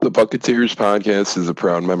The Bucketeers podcast is a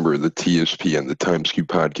proud member of the TSP and the TimesQ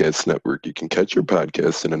Podcast Network. You can catch your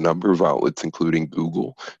podcast in a number of outlets, including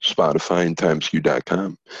Google, Spotify, and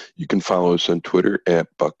timesq.com. You can follow us on Twitter at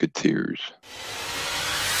Bucketeers.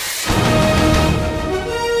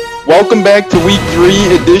 Welcome back to Week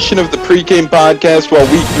 3 edition of the Pregame Podcast. Well,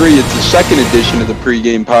 Week 3, it's the second edition of the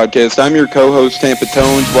Pregame Podcast. I'm your co-host, Tampa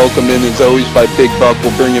Tones, welcomed in as always by Big Buck.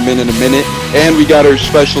 We'll bring him in a minute. And we got our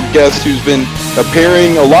special guest who's been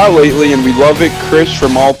appearing a lot lately, and we love it, Chris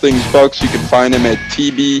from All Things Bucks. You can find him at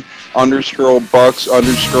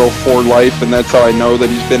TB_Bucks_for life, and that's how I know that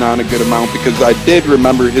he's been on a good amount, because I did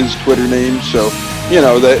remember his Twitter name, so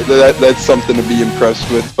that's something to be impressed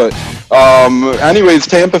with. But anyways,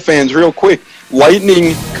 Tampa fans, real quick,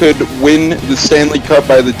 Lightning could win the Stanley Cup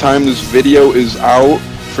by the time this video is out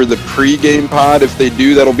for the pregame pod. If they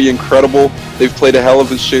do, that'll be incredible. They've played a hell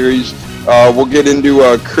of a series. We'll get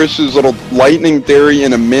into Chris's little Lightning theory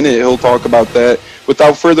in a minute. He'll talk about that.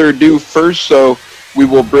 Without further ado, first, we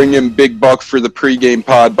will bring in Big Buck for the pregame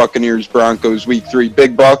pod, Buccaneers Broncos Week 3.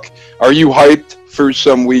 Big Buck, are you hyped for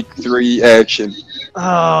some Week 3 action?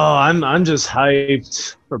 Oh, I'm just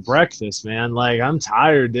hyped for breakfast, man. Like, I'm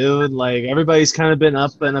tired, dude. Like, everybody's kind of been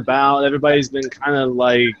up and about. Everybody's been kind of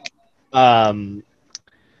like,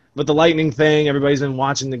 with the Lightning thing, everybody's been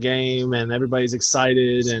watching the game, and everybody's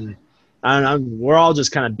excited, and we're all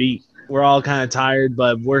just kind of beat. We're all kind of tired,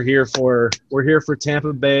 but we're here for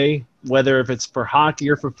Tampa Bay, whether if it's for hockey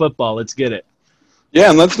or for football. Let's get it. Yeah,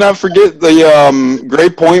 and let's not forget the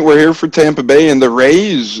great point. We're here for Tampa Bay and the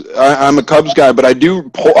Rays. I'm a Cubs guy, but I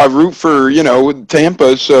root for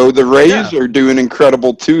Tampa. So the Rays are doing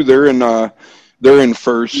incredible too. They're in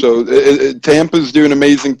first. So Tampa's doing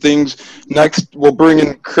amazing things. Next, we'll bring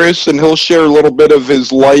in Chris, and he'll share a little bit of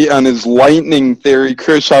his light on his Lightning theory.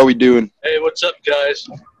 Chris, how we doing? Hey, what's up, guys?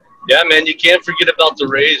 Yeah, man, you can't forget about the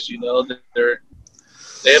Rays.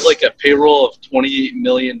 They have like a payroll of $28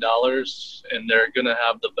 million, and they're going to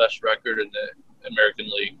have the best record in the American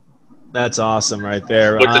League. That's awesome right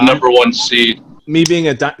there. With the number one seed. Me being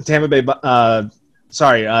a Tampa Bay,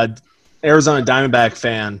 Arizona Diamondback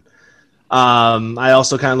fan, I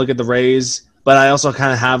also kind of look at the Rays, but I also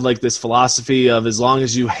kind of have like this philosophy of, as long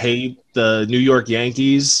as you hate the New York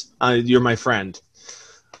Yankees, you're my friend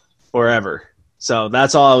forever. So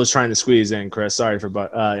that's all I was trying to squeeze in, Chris. Sorry for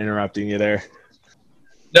interrupting you there.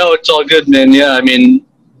 No, it's all good, man. Yeah, I mean,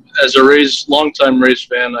 as a longtime Rays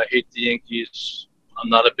fan, I hate the Yankees. I'm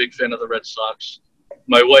not a big fan of the Red Sox.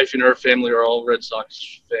 My wife and her family are all Red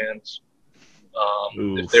Sox fans.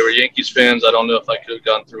 If they were Yankees fans, I don't know if I could have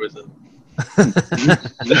gone through with it.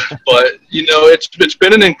 But, it's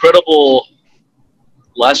been an incredible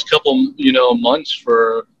last couple, months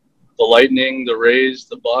for the Lightning, the Rays,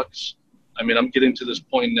 the Bucks. I mean, I'm getting to this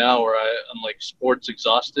point now where I'm like sports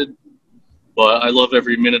exhausted, but I love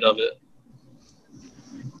every minute of it.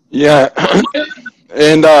 Yeah.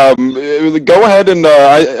 And go ahead, and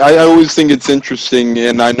I always think it's interesting,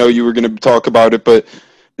 and I know you were going to talk about it, but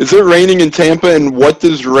is it raining in Tampa, and what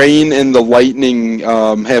does rain and the Lightning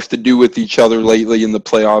have to do with each other lately in the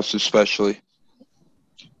playoffs especially?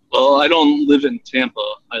 Well, I don't live in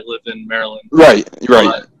Tampa. I live in Maryland. Right.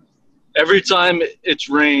 Every time it's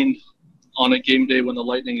rained on a game day when the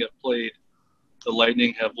Lightning have played, the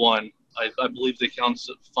Lightning have won. I believe they count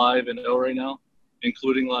 5-0 right now,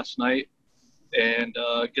 including last night. And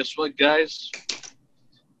guess what, guys?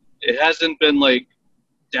 It hasn't been like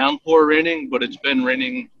downpour raining, but it's been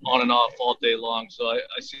raining on and off all day long. So I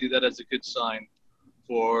see that as a good sign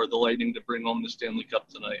for the Lightning to bring home the Stanley Cup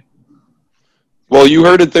tonight. Well, you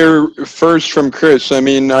heard it there first from Chris. I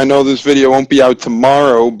mean, I know this video won't be out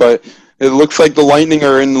tomorrow, but it looks like the Lightning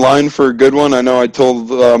are in line for a good one. I know I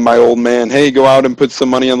told my old man, hey, go out and put some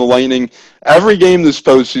money on the Lightning. Every game this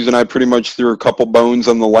postseason, I pretty much threw a couple bones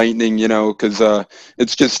on the Lightning, because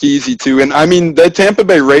it's just easy to. And, I mean, that Tampa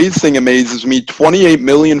Bay Rays thing amazes me. $28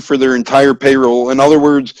 million for their entire payroll. In other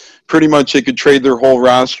words, pretty much they could trade their whole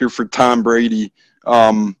roster for Tom Brady.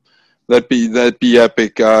 That'd be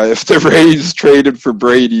epic. If the Rays traded for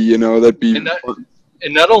Brady, that'd be. And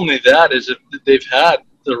not only that, is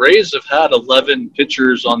the Rays have had 11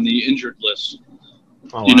 pitchers on the injured list,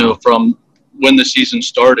 from when the season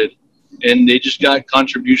started. And they just got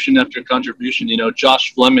contribution after contribution.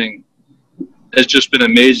 Josh Fleming has just been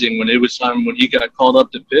amazing. When it was time when he got called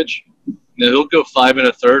up to pitch, he'll go 5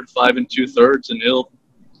 1/3, 5 2/3, and he'll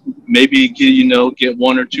maybe get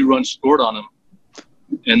 1 or 2 runs scored on him.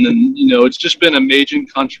 And then, it's just been amazing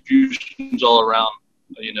contributions all around,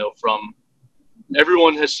 from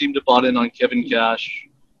everyone has seemed to bought in on Kevin Cash.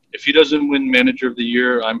 If he doesn't win Manager of the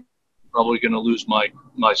Year, I'm probably going to lose my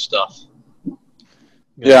stuff.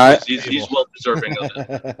 Yeah, he's well deserving of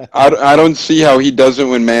it. I don't see how he doesn't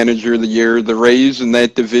win Manager of the Year. The Rays in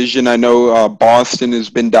that division, I know Boston has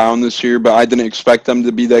been down this year, but I didn't expect them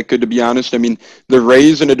to be that good, to be honest. I mean, the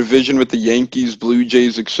Rays in a division with the Yankees, Blue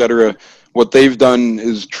Jays, etc., what they've done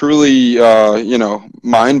is truly,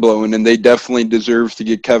 mind-blowing, and they definitely deserve to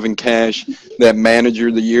get Kevin Cash that Manager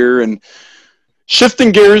of the Year. And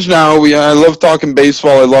shifting gears now, I love talking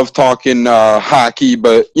baseball. I love talking hockey,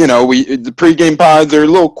 but the pregame pods are a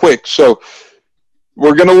little quick, so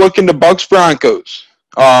we're gonna look into Bucks Broncos.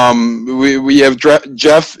 We have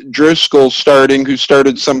Jeff Driscoll starting, who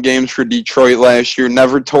started some games for Detroit last year.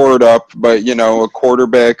 Never tore it up, but a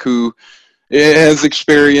quarterback who has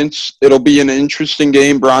experience. It'll be an interesting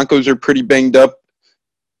game. Broncos are pretty banged up.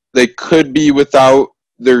 They could be without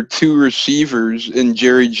their two receivers in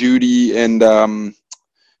Jerry Jeudy and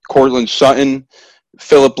Cortland Sutton.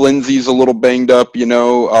 Philip Lindsay's a little banged up,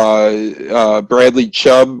 Bradley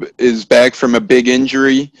Chubb is back from a big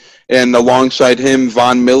injury, and alongside him,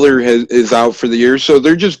 Von Miller is out for the year. So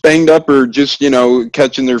they're just banged up or just,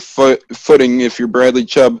 catching their footing if you're Bradley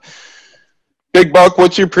Chubb. Big Buck,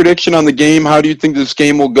 what's your prediction on the game? How do you think this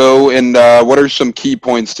game will go, and what are some key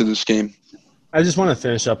points to this game? I just want to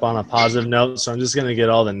finish up on a positive note, so I'm just going to get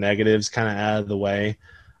all the negatives kind of out of the way.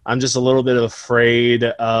 I'm just a little bit afraid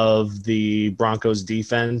of the Broncos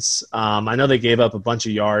defense. I know they gave up a bunch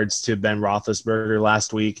of yards to Ben Roethlisberger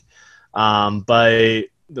last week, but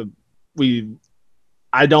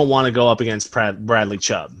I don't want to go up against Bradley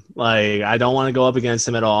Chubb. I don't want to go up against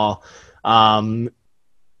him at all. In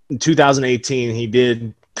 2018, he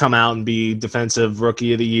did come out and be Defensive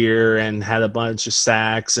Rookie of the Year and had a bunch of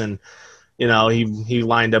sacks, and he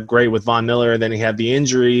lined up great with Von Miller, and then he had the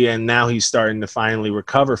injury, and now he's starting to finally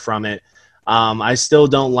recover from it. I still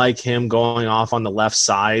don't like him going off on the left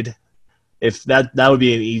side. If that would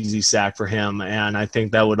be an easy sack for him, and I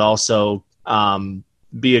think that would also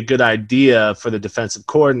be a good idea for the defensive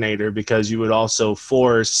coordinator, because you would also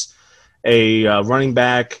force a running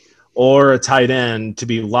back or a tight end to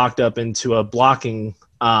be locked up into a blocking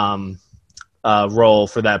role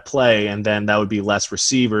for that play, and then that would be less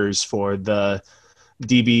receivers for the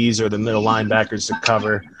DBs or the middle linebackers to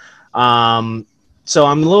cover. So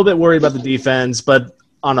I'm a little bit worried about the defense, but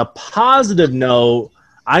on a positive note,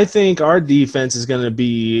 I think our defense is going to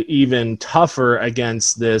be even tougher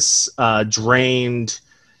against this drained,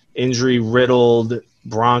 injury-riddled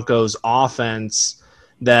Broncos offense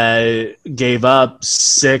that gave up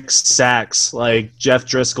 6 sacks. Like, Jeff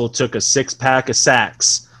Driscoll took a 6-pack of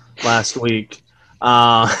sacks last week.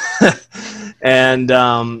 And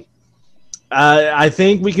I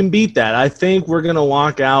think we can beat that. I think we're going to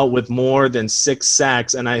walk out with more than 6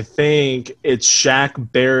 sacks, and I think it's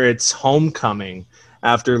Shaq Barrett's homecoming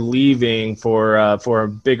after leaving for a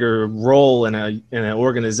bigger role in an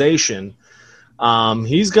organization.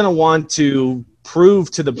 He's going to want to prove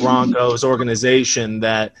to the Broncos organization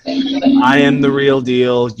that I am the real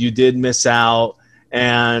deal. You did miss out,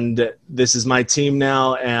 and this is my team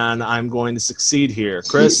now, and I'm going to succeed here.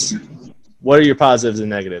 Chris, what are your positives and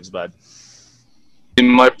negatives, bud?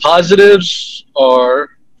 My positives are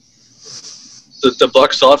that the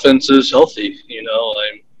Bucs offense is healthy.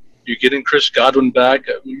 You're getting Chris Godwin back.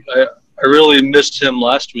 I really missed him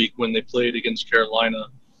last week when they played against Carolina.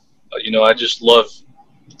 I just love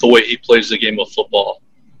the way he plays the game of football.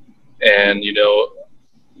 And,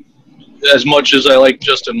 as much as I like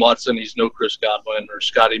Justin Watson, he's no Chris Godwin, or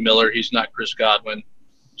Scotty Miller, he's not Chris Godwin.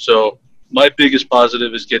 So my biggest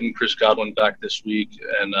positive is getting Chris Godwin back this week.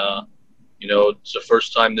 And, it's the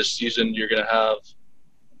first time this season you're going to have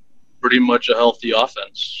pretty much a healthy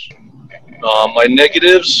offense. My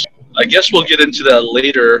negatives, I guess we'll get into that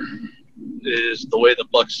later, is the way the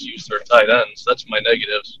Bucs use their tight ends. That's my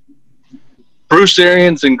negatives. Bruce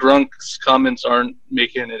Arians and Grunk's comments aren't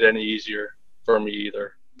making it any easier for me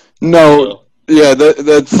either. No, yeah,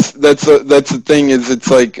 that's the thing. Is it's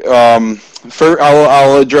like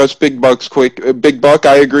I'll address Big Buck's quick. Big Buck,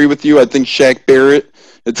 I agree with you. I think Shaq Barrett,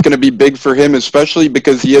 it's going to be big for him, especially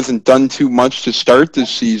because he hasn't done too much to start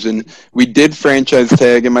this season. We did franchise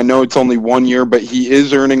tag him. I know it's only 1 year, but he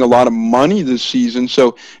is earning a lot of money this season.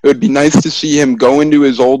 So it would be nice to see him go into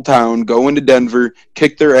his old town, go into Denver,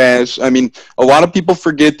 kick their ass. I mean, a lot of people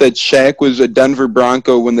forget that Shaq was a Denver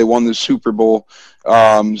Bronco when they won the Super Bowl.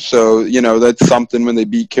 So, that's something when they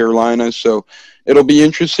beat Carolina. So it'll be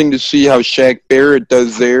interesting to see how Shaq Barrett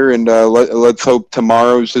does there, and let's hope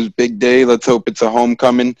tomorrow's his big day. Let's hope it's a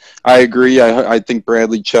homecoming. I agree. I think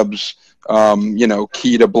Bradley Chubb's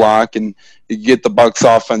key to block and get the Bucks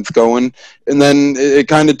offense going. And then it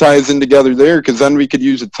kind of ties in together there because then we could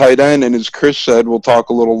use a tight end. And as Chris said, we'll talk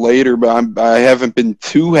a little later, but I haven't been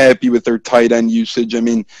too happy with their tight end usage. I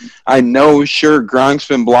mean, I know, sure, Gronk's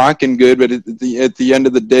been blocking good, but at the end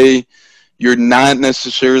of the day, you're not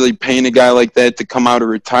necessarily paying a guy like that to come out of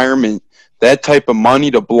retirement, that type of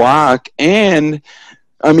money to block. And,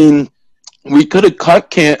 I mean, we could have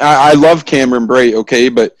cut I love Cameron Brate, okay,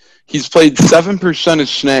 but he's played 7% of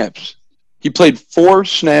snaps. He played 4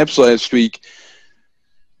 snaps last week.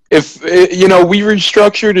 If, we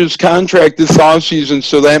restructured his contract this offseason,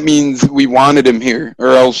 so that means we wanted him here,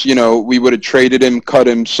 or else, we would have traded him, cut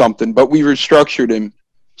him, something. But we restructured him,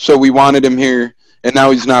 so we wanted him here, and now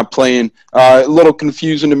he's not playing. A little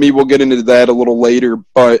confusing to me. We'll get into that a little later.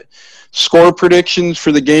 But score predictions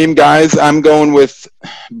for the game, guys, I'm going with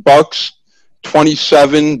Bucks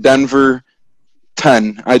 27, Denver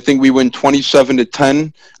 10. I think we win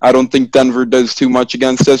 27-10. I don't think Denver does too much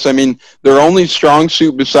against us. I mean, their only strong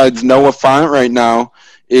suit besides Noah Fant right now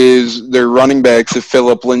is their running backs if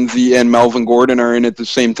Phillip Lindsay and Melvin Gordon are in at the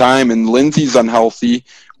same time, and Lindsay's unhealthy.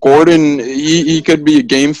 Gordon, he could be a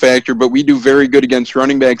game factor, but we do very good against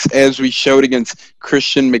running backs, as we showed against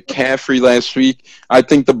Christian McCaffrey last week. I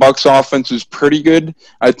think the Bucs offense is pretty good.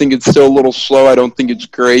 I think it's still a little slow. I don't think it's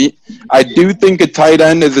great. I do think a tight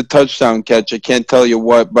end is a touchdown catch. I can't tell you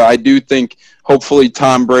what, but I do think hopefully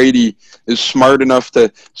Tom Brady is smart enough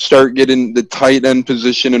to start getting the tight end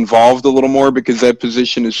position involved a little more, because that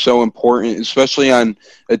position is so important, especially on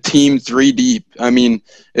a team 3 deep. I mean,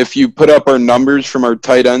 if you put up our numbers from our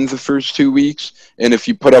tight ends the first 2 weeks, and if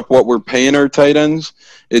you put up what we're paying our tight ends,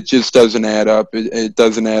 it just doesn't add up. It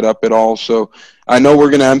doesn't add up at all. So I know we're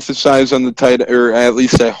going to emphasize on the tight, or at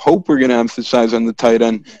least I hope we're going to emphasize on the tight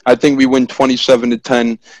end. I think we win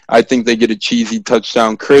 27-10. I think they get a cheesy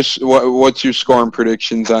touchdown. Chris, what's your scoring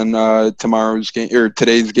predictions on tomorrow's game or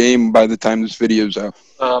today's game by the time this video's out?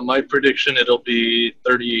 My prediction, it'll be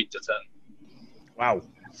 38-10. Wow.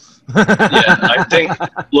 Yeah, I think.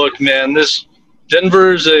 Look, man,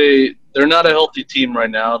 they're not a healthy team right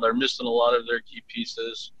now. They're missing a lot of their key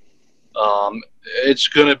pieces. It's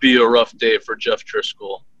going to be a rough day for Jeff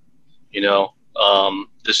Driscoll.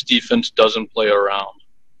 This defense doesn't play around.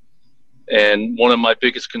 And one of my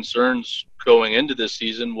biggest concerns going into this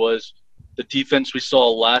season was the defense we saw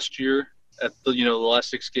last year at the last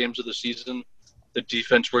 6 games of the season, the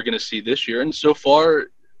defense we're going to see this year. And so far,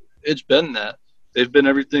 it's been that. They've been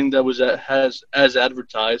everything that was as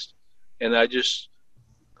advertised. And I just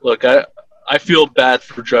 – look, I feel bad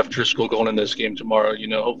for Jeff Driscoll going in this game tomorrow.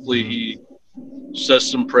 Hopefully he says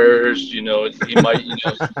some prayers. He might,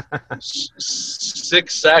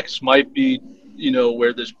 6 sacks might be,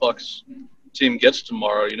 where this Bucs team gets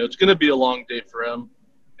tomorrow. It's going to be a long day for him.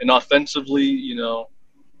 And offensively,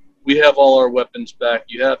 we have all our weapons back.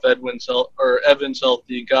 You have Evans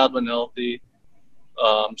healthy, Godwin healthy.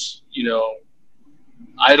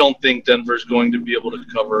 I don't think Denver's going to be able to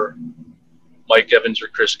cover Mike Evans or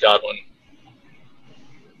Chris Godwin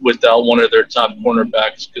without one of their top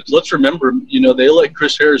cornerbacks. Because let's remember, they let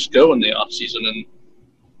Chris Harris go in the offseason, and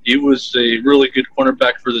he was a really good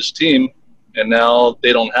cornerback for this team, and now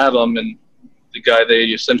they don't have him, and the guy they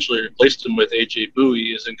essentially replaced him with, A.J.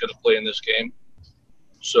 Bowie, isn't going to play in this game.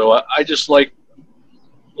 So I just I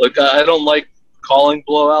don't like calling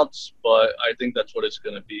blowouts, but I think that's what it's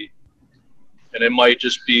going to be. And it might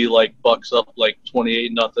just be like Bucks up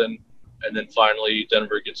 28-0, and then finally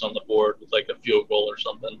Denver gets on the board with a field goal or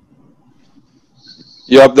something.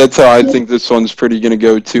 Yep, that's how I think this one's pretty going to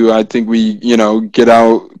go too. I think we, get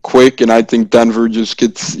out quick, and I think Denver just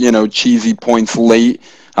gets, cheesy points late.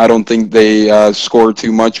 I don't think they score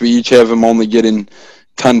too much. We each have them only getting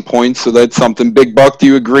 10 points, so that's something. Big Buck, do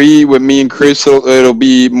you agree with me and Chris? It'll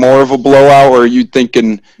be more of a blowout, or are you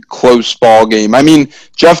thinking close ball game? I mean,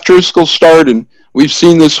 Jeff Driscoll started. We've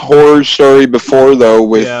seen this horror story before, though,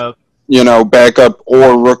 with backup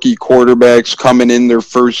or rookie quarterbacks coming in their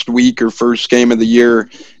first week or first game of the year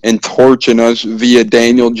and torching us via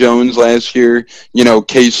Daniel Jones last year.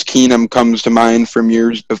 Case Keenum comes to mind from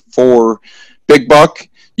years before. Big Buck,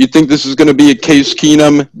 you think this is going to be a Case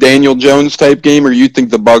Keenum, Daniel Jones type game, or you think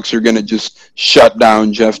the Bucs are going to just shut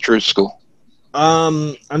down Jeff Driscoll?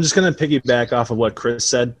 I'm just going to piggyback off of what Chris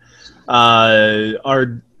said.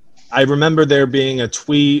 I remember there being a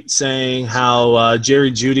tweet saying how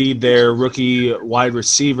Jerry Jeudy, their rookie wide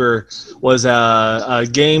receiver, was a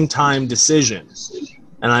game-time decision.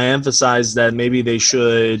 And I emphasized that maybe they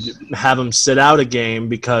should have him sit out a game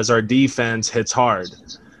because our defense hits hard.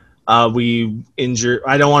 We injure.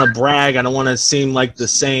 I don't want to brag. I don't want to seem like the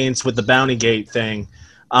Saints with the Bounty Gate thing.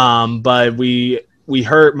 But we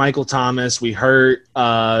hurt Michael Thomas. We hurt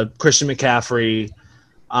Christian McCaffrey.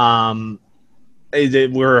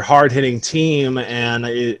 We're a hard-hitting team, and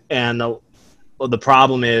the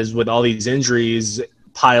problem is with all these injuries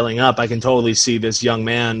piling up, I can totally see this young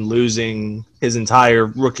man losing his entire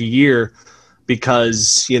rookie year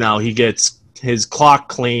because, he gets his clock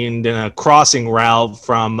cleaned in a crossing route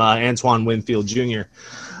from Antoine Winfield Jr.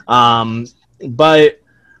 But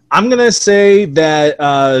I'm going to say that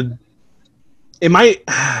I'm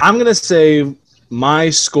going to say my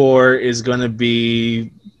score is going to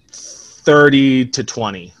be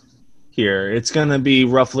 30-20 here. It's going to be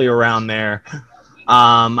roughly around there.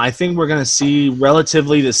 I think we're going to see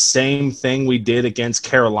relatively the same thing we did against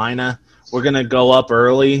Carolina. We're going to go up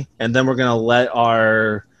early, and then we're going to let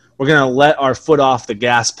our foot off the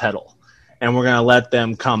gas pedal, and we're going to let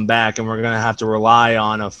them come back, and we're going to have to rely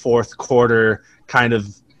on a fourth quarter kind of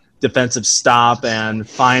defensive stop and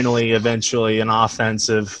finally, eventually, an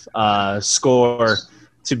offensive score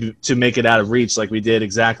to make it out of reach like we did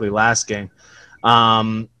exactly last game.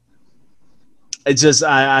 It's just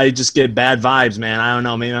I just get bad vibes, man. I don't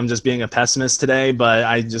know. Maybe I'm just being a pessimist today, but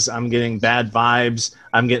I'm getting bad vibes.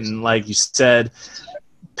 I'm getting, like you said,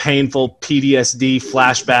 painful PTSD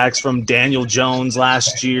flashbacks from Daniel Jones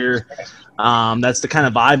last year. That's the kind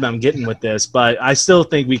of vibe I'm getting with this. But I still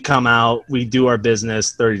think we come out, we do our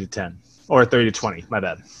business 30-10 or 30-20. My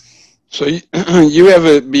bad. So you have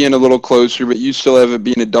it being a little closer, but you still have it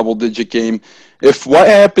being a double-digit game. If what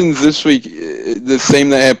happens this week, the same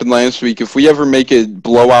that happened last week, if we ever make it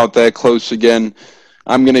blowout that close again,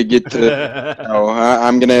 I'm going to get to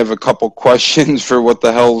I'm going to have a couple questions for what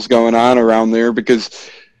the hell's going on around there, because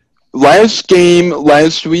last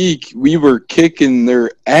week, we were kicking their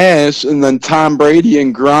ass, and then Tom Brady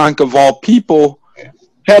and Gronk, of all people,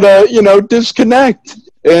 had a, disconnect.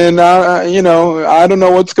 And, I don't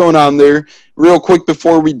know what's going on there. Real quick,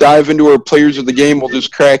 before we dive into our players of the game, we'll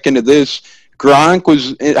just crack into this. Gronk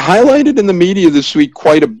was highlighted in the media this week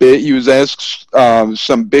quite a bit. He was asked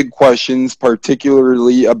some big questions,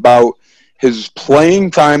 particularly about his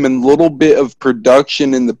playing time and little bit of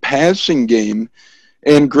production in the passing game.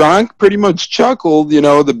 And Gronk pretty much chuckled,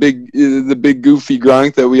 the big goofy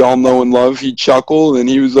Gronk that we all know and love. He chuckled and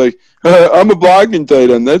he was like, "I'm a blocking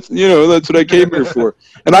tight end. That's what I came here for."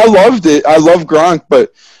 And I loved it. I love Gronk,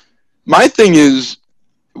 but my thing is,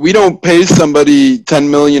 we don't pay somebody $10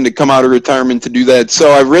 million to come out of retirement to do that.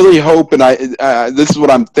 So I really hope, and this is what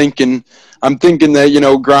I'm thinking. I'm thinking that,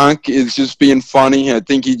 Gronk is just being funny. I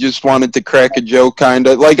think he just wanted to crack a joke, kind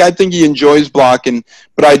of. Like, I think he enjoys blocking,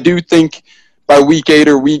 but I do think by week 8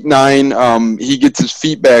 or week 9, he gets his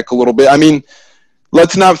feet back a little bit. I mean,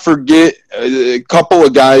 let's not forget a couple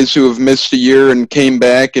of guys who have missed a year and came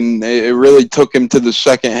back, and it really took him to the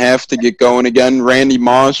second half to get going again. Randy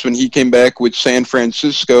Moss, when he came back with San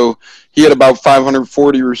Francisco, he had about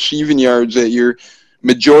 540 receiving yards that year.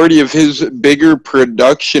 Majority of his bigger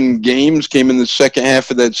production games came in the second half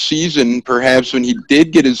of that season, perhaps when he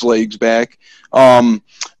did get his legs back.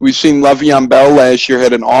 We've seen Le'Veon Bell last year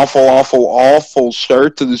had an awful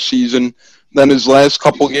start to the season. Then his last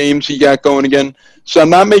couple games, he got going again. So I'm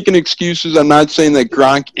not making excuses. I'm not saying that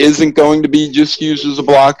Gronk isn't going to be just used as a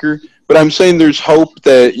blocker, but I'm saying there's hope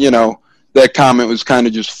that, that comment was kind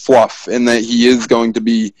of just fluff and that he is going to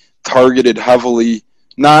be targeted heavily.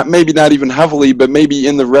 Maybe not even heavily, but maybe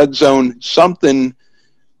in the red zone, something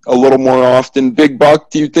a little more often. Big Buck,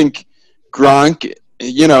 do you think Gronk,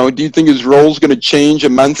 do you think his role is going to change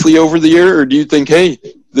immensely over the year? Or do you think, hey,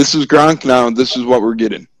 this is Gronk now, and this is what we're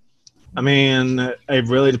getting? I mean, it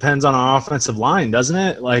really depends on our offensive line, doesn't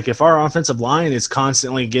it? Like, if our offensive line is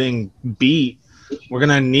constantly getting beat, we're going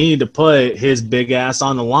to need to put his big ass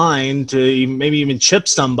on the line to maybe even chip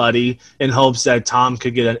somebody in hopes that Tom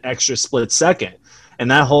could get an extra split second.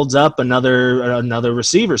 And that holds up another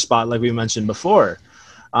receiver spot, like we mentioned before.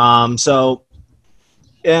 Those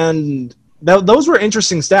were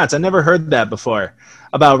interesting stats. I never heard that before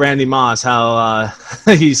about Randy Moss, how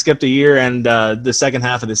he skipped a year and the second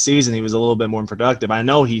half of the season he was a little bit more productive. I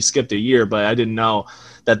know he skipped a year, but I didn't know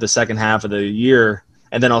that the second half of the year,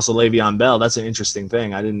 and then also Le'Veon Bell, that's an interesting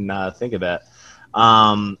thing. I didn't think of that.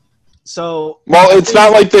 Well, it's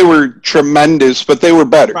not like they were tremendous, but they were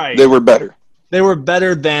better. Right. They were better. They were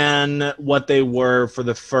better than what they were for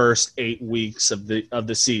the first 8 weeks of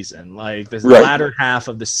the season. Like the latter half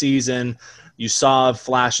of the season, you saw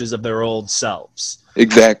flashes of their old selves.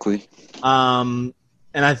 Exactly. And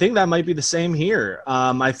I think that might be the same here.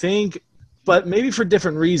 But maybe for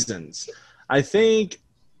different reasons. I think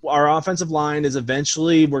our offensive line is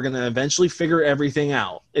we're going to eventually figure everything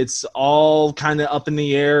out. It's all kind of up in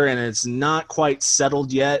the air and it's not quite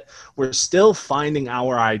settled yet. We're still finding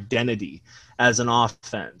our identity as an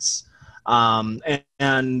offense.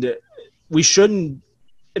 And we shouldn't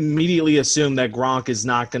immediately assume that Gronk is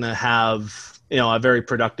not going to have, a very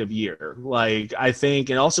productive year. Like, I think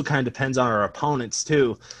it also kind of depends on our opponents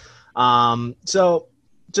too. So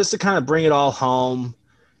just to kind of bring it all home,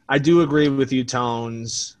 I do agree with you,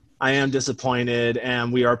 Tones. I am disappointed,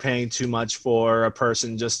 and we are paying too much for a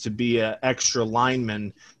person just to be an extra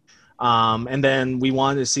lineman. And then we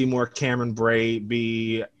wanted to see more Cameron Brate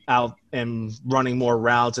be out and running more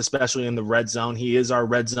routes, especially in the red zone. He is our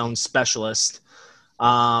red zone specialist.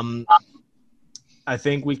 I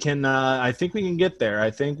think we can. I think we can get there.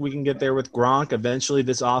 I think we can get there with Gronk. Eventually,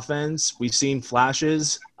 this offense. We've seen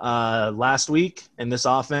flashes last week, and this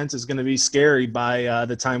offense is going to be scary by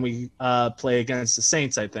the time we play against the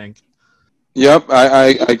Saints, I think. Yep,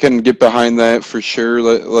 I can get behind that for sure.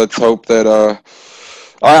 Let's hope that.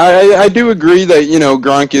 I do agree that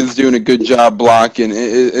Gronk is doing a good job blocking.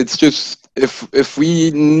 It's just if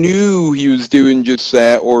we knew he was doing just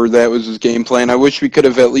that or that was his game plan, I wish we could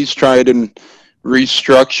have at least tried and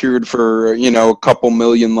restructured for a couple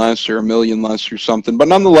million less or $1 million less or something. But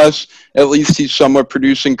nonetheless, at least he's somewhat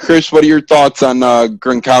producing. Chris, what are your thoughts on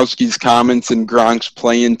Gronkowski's comments and Gronk's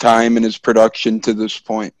playing time and his production to this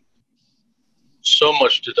point? So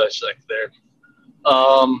much to dissect there.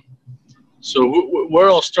 So where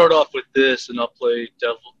I'll start off with this, and I'll play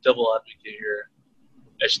devil advocate here.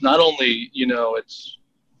 It's not only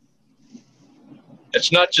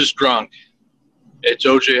it's not just Gronk. It's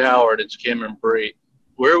O.J. Howard. It's Cameron Brate.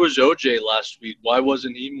 Where was O.J. last week? Why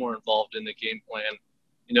wasn't he more involved in the game plan?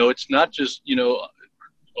 It's not just,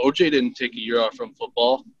 O.J. didn't take a year off from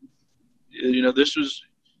football. This was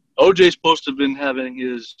 – O.J.'s supposed to have been having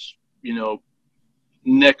his,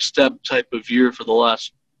 next step type of year for the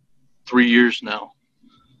last 3 years now.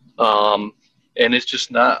 And it's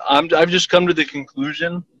just not – I've just come to the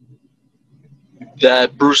conclusion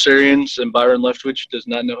that Bruce Arians and Byron Leftwich does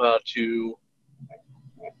not know how to –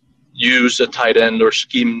 use a tight end or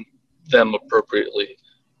scheme them appropriately.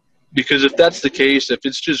 Because if that's the case, if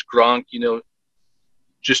it's just Gronk,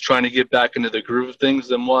 just trying to get back into the groove of things,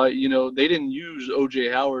 then why, they didn't use O.J.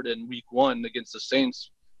 Howard in week 1 against the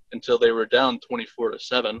Saints until they were down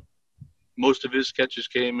 24-7. Most of his catches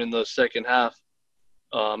came in the second half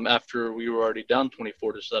after we were already down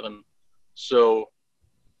 24-7. So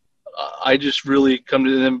I just really come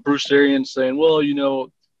to them, Bruce Arians saying, well,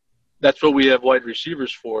 that's what we have wide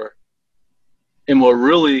receivers for. And what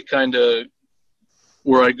really kind of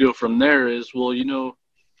where I go from there is, well,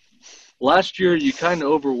 last year you kind of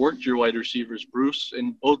overworked your wide receivers, Bruce,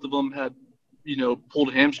 and both of them had,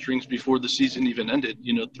 pulled hamstrings before the season even ended,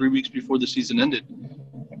 3 weeks before the season ended.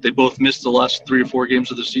 They both missed the last 3 or 4 games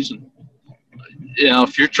of the season.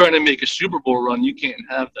 If you're trying to make a Super Bowl run, you can't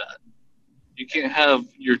have that. You can't have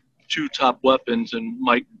your 2 top weapons and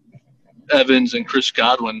Mike Evans and Chris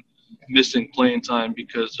Godwin missing playing time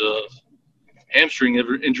because of hamstring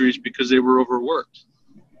injuries because they were overworked.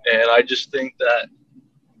 And I just think that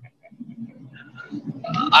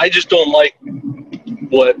I just don't like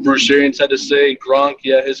what Bruce Arians had to say. Gronk,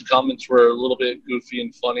 yeah, his comments were a little bit goofy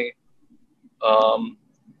and funny.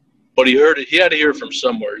 But he had to hear it from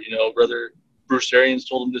somewhere, whether Bruce Arians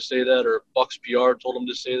told him to say that or Bucs PR told him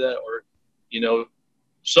to say that or,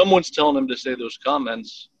 someone's telling him to say those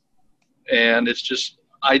comments. And it's just,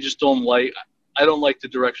 I don't like the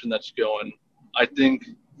direction that's going. I think,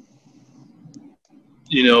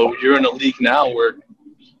 you're in a league now where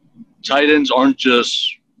tight ends aren't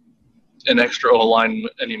just an extra O-line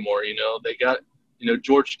anymore. They got,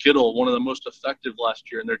 George Kittle, one of the most effective last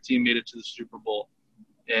year, and their team made it to the Super Bowl.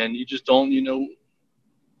 And you just don't,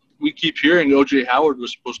 we keep hearing O.J. Howard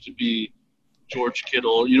was supposed to be George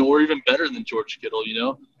Kittle, or even better than George Kittle,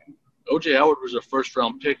 O.J. Howard was a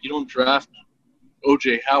first-round pick. You don't draft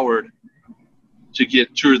O.J. Howard to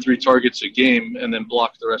get 2 or 3 targets a game and then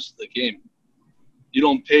block the rest of the game. You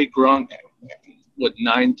don't pay Gronk,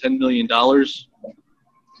 $9-10 million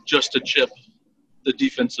just to chip the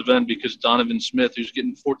defensive end because Donovan Smith, who's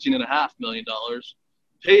getting $14.5 million,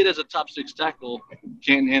 paid as a top 6 tackle,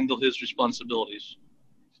 can't handle his responsibilities.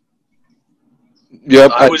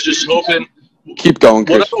 Yep. I was just hoping. Keep going,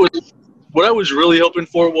 Chris. What I was really hoping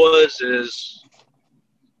for is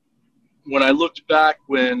when I looked back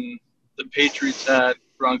when the Patriots had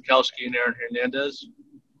Gronkowski and Aaron Hernandez,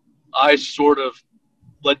 I sort of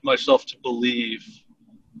led myself to believe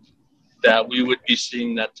that we would be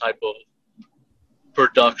seeing that type of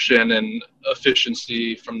production and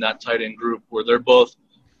efficiency from that tight end group where they're both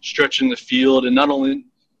stretching the field. And not only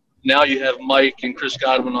now you have Mike and Chris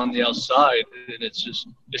Godwin on the outside, and it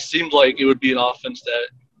seemed like it would be an offense that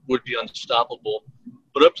would be unstoppable.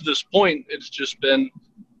 But up to this point, it's just been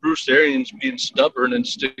Bruce Arians being stubborn and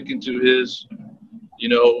sticking to his,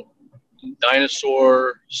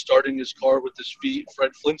 dinosaur, starting his car with his feet,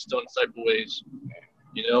 Fred Flintstone type of ways.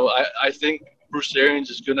 I think Bruce Arians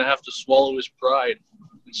is going to have to swallow his pride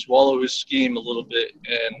and swallow his scheme a little bit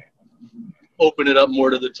and open it up more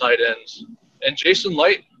to the tight ends. And Jason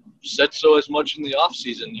Light said so as much in the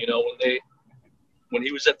offseason, when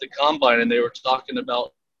he was at the combine and they were talking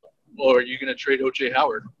about, are you going to trade O.J.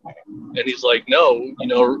 Howard? And he's like, no,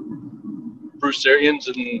 Bruce Arians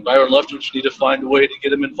and Byron Leftwich need to find a way to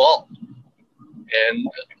get him involved. And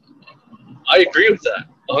I agree with that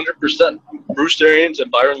 100%. Bruce Arians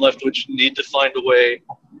and Byron Leftwich need to find a way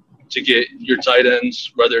to get your tight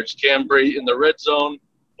ends, whether it's Cam Brate in the red zone,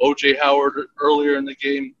 O.J. Howard earlier in the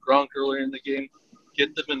game, Gronk earlier in the game,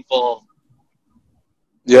 get them involved.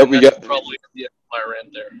 Yeah, we got probably the end of my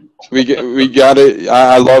rant there. We got it.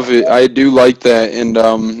 I love it. I do like that, and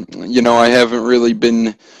I haven't really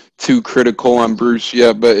been too critical on Bruce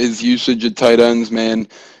yet, but his usage of tight ends, man,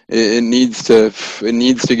 it needs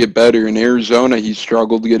to get better. In Arizona, he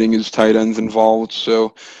struggled getting his tight ends involved.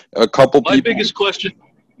 So, a couple people.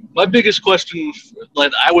 My biggest question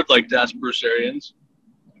that I would like to ask Bruce Arians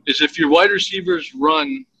is if your wide receivers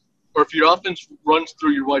run, or if your offense runs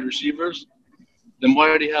through your wide receivers, then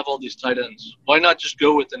why do you have all these tight ends? Why not just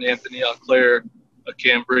go with an Anthony Auclair, a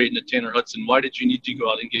Cam Brate, and a Tanner Hudson? Why did you need to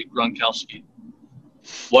go out and get Gronkowski?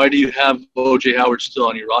 Why do you have O.J. Howard still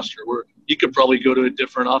on your roster? Where he could probably go to a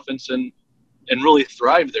different offense and really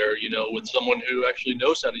thrive there, with someone who actually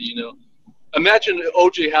knows how to, Imagine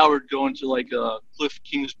O.J. Howard going to like Cliff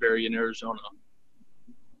Kingsbury in Arizona,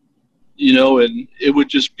 and it would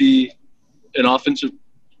just be an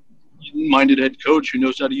offensive-minded head coach who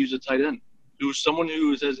knows how to use a tight end, who's someone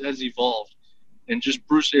who has evolved. And just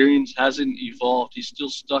Bruce Arians hasn't evolved. He's still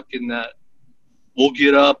stuck in that we'll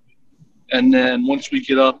get up, and then once we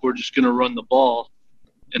get up, we're just going to run the ball.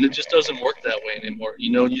 And it just doesn't work that way anymore.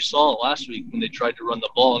 You saw it last week when they tried to run the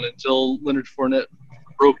ball, and until Leonard Fournette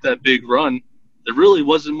broke that big run, there really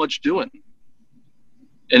wasn't much doing.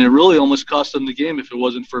 And it really almost cost them the game if it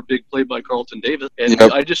wasn't for a big play by Carlton Davis. And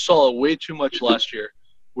Yep. I just saw it way too much last year,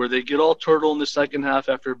 where they get all turtle in the second half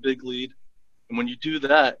after a big lead. And when you do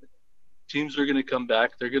that, teams are going to come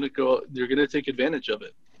back. They're going to take advantage of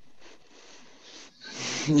it.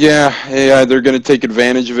 Yeah, they're going to take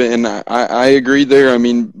advantage of it, and I agree there. I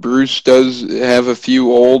mean, Bruce does have a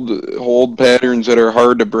few old patterns that are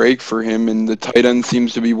hard to break for him, and the tight end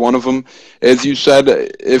seems to be one of them. As you said,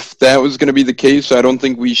 if that was going to be the case, I don't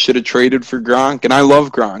think we should have traded for Gronk, and I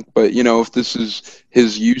love Gronk, but, if this is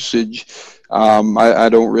his usage, I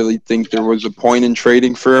don't really think there was a point in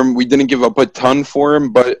trading for him. We didn't give up a ton for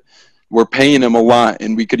him, but we're paying him a lot,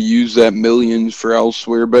 and we could use that millions for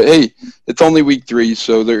elsewhere. But, hey, it's only week 3,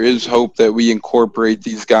 so there is hope that we incorporate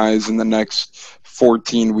these guys in the next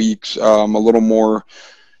 14 weeks, a little more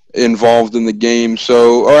involved in the game.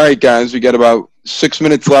 So, all right, guys, we got about 6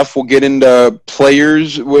 minutes left. We'll get into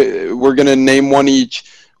players. We're going to name one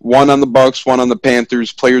each, one on the Bucs, one on the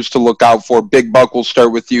Panthers, players to look out for. Big Buck, we'll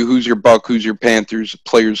start with you. Who's your Buck? Who's your Panthers?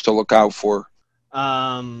 Players to look out for.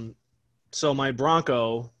 So my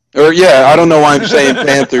Bronco – I don't know why I'm saying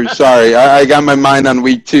Panthers. Sorry. I got my mind on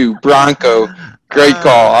week 2. Bronco. Great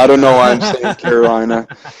call. I don't know why I'm saying Carolina.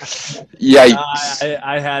 Yikes.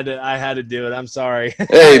 I had to do it. I'm sorry.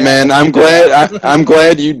 Hey, man, I'm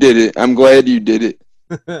glad you did it. I'm glad you did it.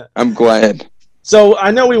 I'm glad. So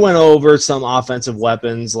I know we went over some offensive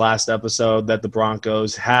weapons last episode that the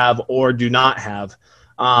Broncos have or do not have.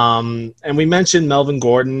 And we mentioned Melvin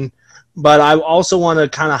Gordon. But I also want to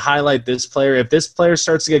kind of highlight this player. If this player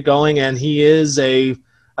starts to get going, and he is a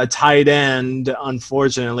tight end,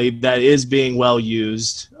 unfortunately, that is being well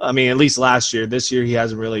used. I mean, at least last year. This year he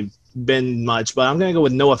hasn't really been much. But I'm going to go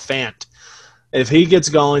with Noah Fant. If he gets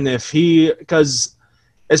going, because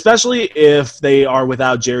especially if they are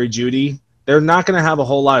without Jerry Jeudy, they're not going to have a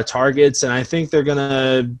whole lot of targets. And I think they're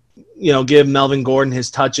going to, give Melvin Gordon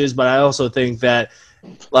his touches. But I also think that,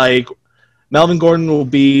 Melvin Gordon will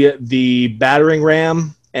be the battering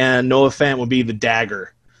ram, and Noah Fant will be the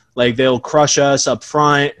dagger. They'll crush us up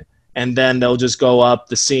front, and then they'll just go up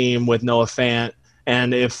the seam with Noah Fant.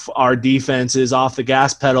 And if our defense is off the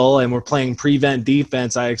gas pedal and we're playing prevent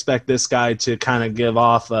defense, I expect this guy to kind of give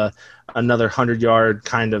off another 100-yard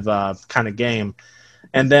kind of game.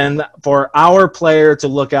 And then for our player to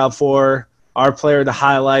look out for, our player to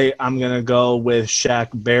highlight, I'm going to go with Shaq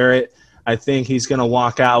Barrett. I think he's going to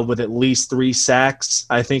walk out with at least 3 sacks.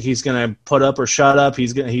 I think he's going to put up or shut up.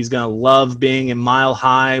 He's going to love being in Mile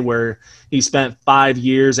High, where he spent 5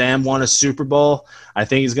 years and won a Super Bowl. I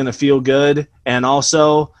think he's going to feel good. And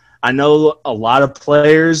also, I know a lot of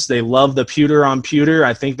players, they love the pewter on pewter.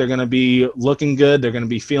 I think they're going to be looking good. They're going to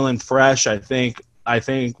be feeling fresh. I think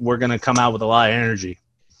we're going to come out with a lot of energy.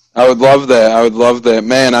 I would love that.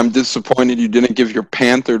 Man, I'm disappointed you didn't give your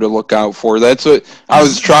Panther to look out for. That's what I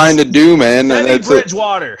was trying to do, man. That's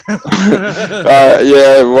Bridgewater.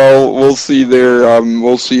 Yeah, well, we'll see there.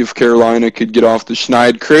 We'll see if Carolina could get off the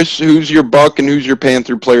schneid. Chris, who's your Buck and who's your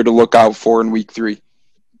Panther player to look out for in Week 3?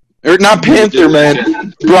 Or not Panther,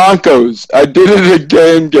 man. Broncos. I did it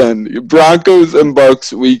again. Broncos and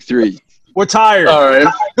Bucks Week 3. We're tired. All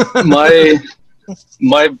right.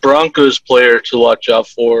 My Broncos player to watch out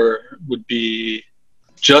for would be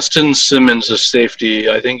Justin Simmons, a safety.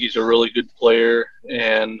 I think he's a really good player,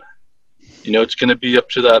 and it's going to be up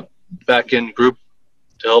to that back end group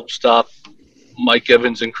to help stop Mike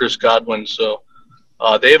Evans and Chris Godwin. So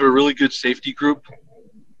they have a really good safety group.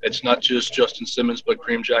 It's not just Justin Simmons, but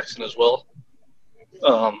Kareem Jackson as well.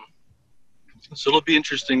 So it'll be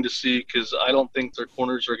interesting to see, because I don't think their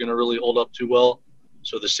corners are going to really hold up too well.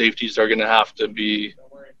 So the safeties are going to have to be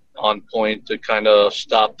on point to kind of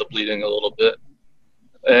stop the bleeding a little bit.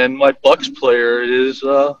 And my Bucks player is,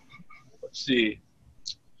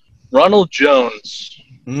 Ronald Jones.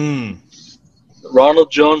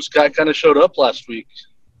 Ronald Jones kind of showed up last week,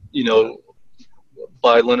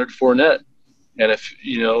 by Leonard Fournette. And if,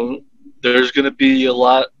 there's going to be a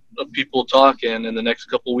lot of people talking in the next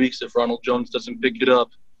couple of weeks if Ronald Jones doesn't pick it up.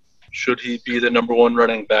 Should he be the number 1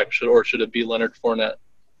 running back, or should it be Leonard Fournette?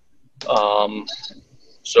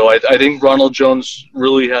 So I think Ronald Jones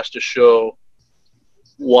really has to show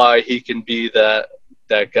why he can be that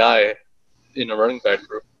guy in a running back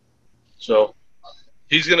group. So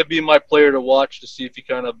he's going to be my player to watch to see if he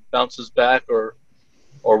kind of bounces back, or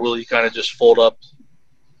will he kind of just fold up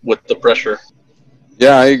with the pressure.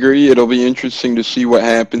 Yeah, I agree. It'll be interesting to see what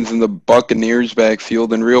happens in the Buccaneers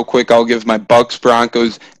backfield. And real quick, I'll give my Bucks,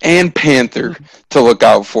 Broncos, and Panther to look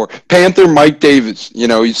out for. Panther, Mike Davis.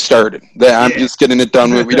 He started. I'm just getting it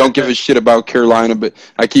done with. We don't give a shit about Carolina, but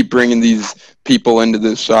I keep bringing these people into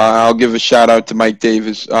this. I'll give a shout-out to Mike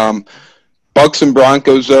Davis. Bucks and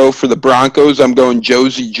Broncos, though. For the Broncos, I'm going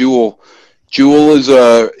Josey Jewell. Jewell is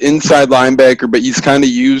a inside linebacker, but he's kind of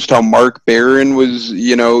used how Mark Barron was,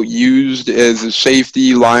 used as a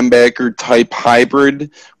safety linebacker type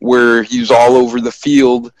hybrid, where he's all over the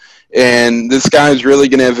field. And this guy is really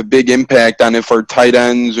going to have a big impact on if our tight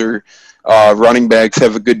ends or running backs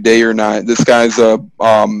have a good day or not. This guy's a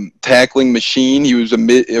tackling machine. He was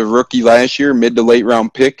a rookie last year, mid to late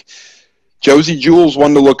round pick. Josey Jewell's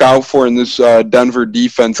one to look out for in this Denver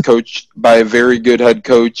defense, coached by a very good head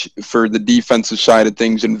coach for the defensive side of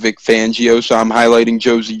things in Vic Fangio. So I'm highlighting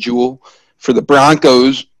Josey Jewell. For the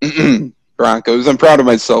Broncos, I'm proud of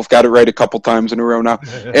myself. Got it right a couple times in a row now.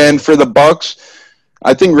 And for the Bucks,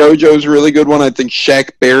 I think Rojo's a really good one. I think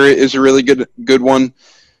Shaq Barrett is a really good one.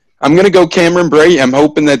 I'm going to go Cameron Brate. I'm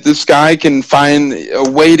hoping that this guy can find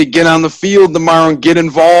a way to get on the field tomorrow and get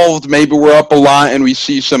involved. Maybe we're up a lot and we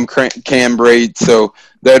see some Cam Brate, so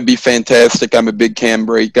that would be fantastic. I'm a big Cam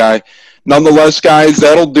Brate guy. Nonetheless, guys,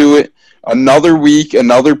 that'll do it. Another week,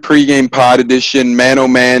 another pregame pod edition. Man, oh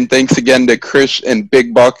man, thanks again to Chris and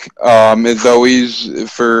Big Buck, as always,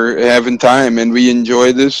 for having time. And we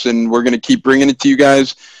enjoy this, and we're going to keep bringing it to you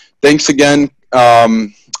guys. Thanks again.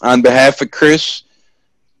 On behalf of Chris,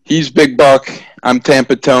 he's Big Buck. I'm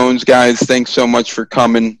Tampa Tones. Guys, thanks so much for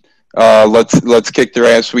coming. Let's kick their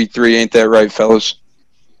ass Week 3. Ain't that right, fellas?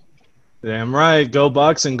 Damn right. Go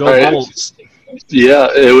Bucks and go Bolts. Yeah,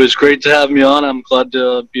 it was great to have me on. I'm glad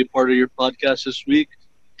to be a part of your podcast this week.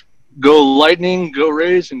 Go Lightning, go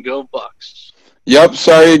Rays, and go Bucks. Yep,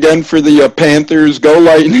 sorry again for the Panthers. Go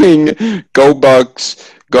Lightning, go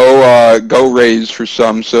Bucks, go Rays for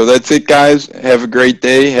some. So that's it, guys. Have a great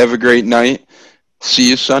day. Have a great night. See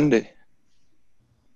you Sunday.